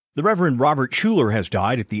The Reverend Robert Schuller has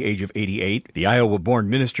died at the age of 88. The Iowa-born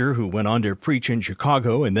minister, who went on to preach in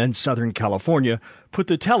Chicago and then Southern California, put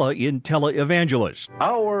the tele in Televangelist.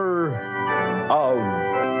 Hour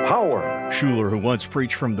of Power. Schuller, who once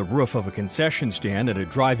preached from the roof of a concession stand at a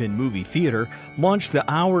drive-in movie theater, launched the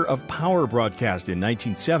Hour of Power broadcast in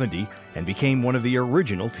 1970 and became one of the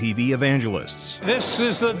original TV evangelists. This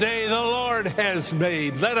is the day the Lord has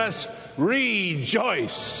made. Let us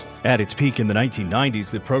rejoice. At its peak in the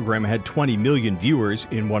 1990s, the program had 20 million viewers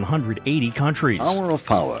in 180 countries. Hour of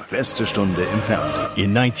Power, beste Stunde im Fernsehen.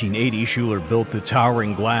 In 1980, Schuller built the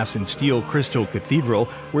towering glass and steel Crystal Cathedral,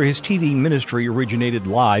 where his TV ministry originated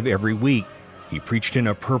live every week. He preached in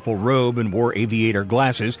a purple robe and wore aviator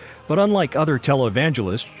glasses, but unlike other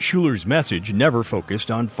televangelists, Schuller's message never focused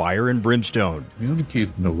on fire and brimstone. Communicate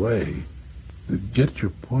in a way that get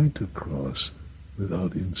your point across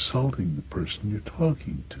without insulting the person you're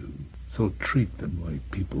talking to. So treat them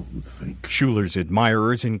like people who think. Schuller's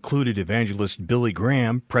admirers included evangelist Billy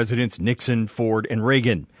Graham, Presidents Nixon, Ford, and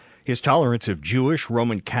Reagan. His tolerance of Jewish,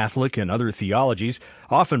 Roman Catholic, and other theologies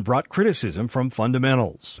often brought criticism from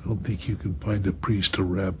fundamentals. I don't think you can find a priest or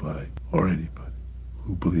rabbi or anybody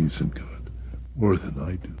who believes in God more than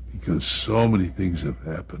I do, because so many things have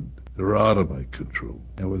happened. They're out of my control,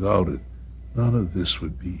 and without it, none of this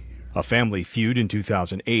would be here. A family feud in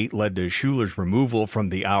 2008 led to Schuller's removal from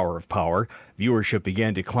the Hour of Power. Viewership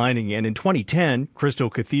began declining, and in 2010,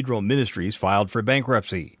 Crystal Cathedral Ministries filed for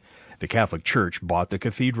bankruptcy. The Catholic Church bought the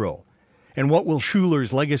cathedral. And what will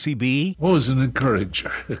Schuller's legacy be? Oh, as an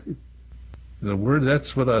encourager. In a word,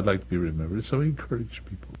 that's what I'd like to be remembered. So encourage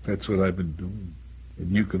people. That's what I've been doing.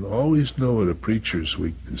 And you can always know what a preacher's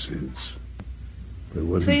weakness is by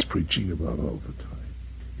what he's preaching about all the time.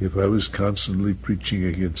 If I was constantly preaching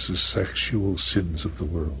against the sexual sins of the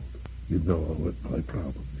world, you'd know what my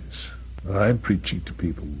problem is. I'm preaching to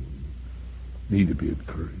people who need to be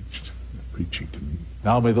encouraged. They're preaching to me.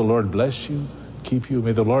 Now may the Lord bless you, keep you.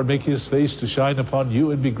 May the Lord make his face to shine upon you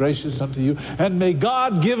and be gracious unto you. And may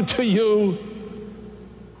God give to you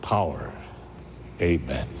power.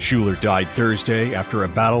 Amen. Schuller died Thursday after a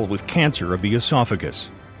battle with cancer of the esophagus.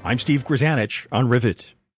 I'm Steve Grzanich on Rivet.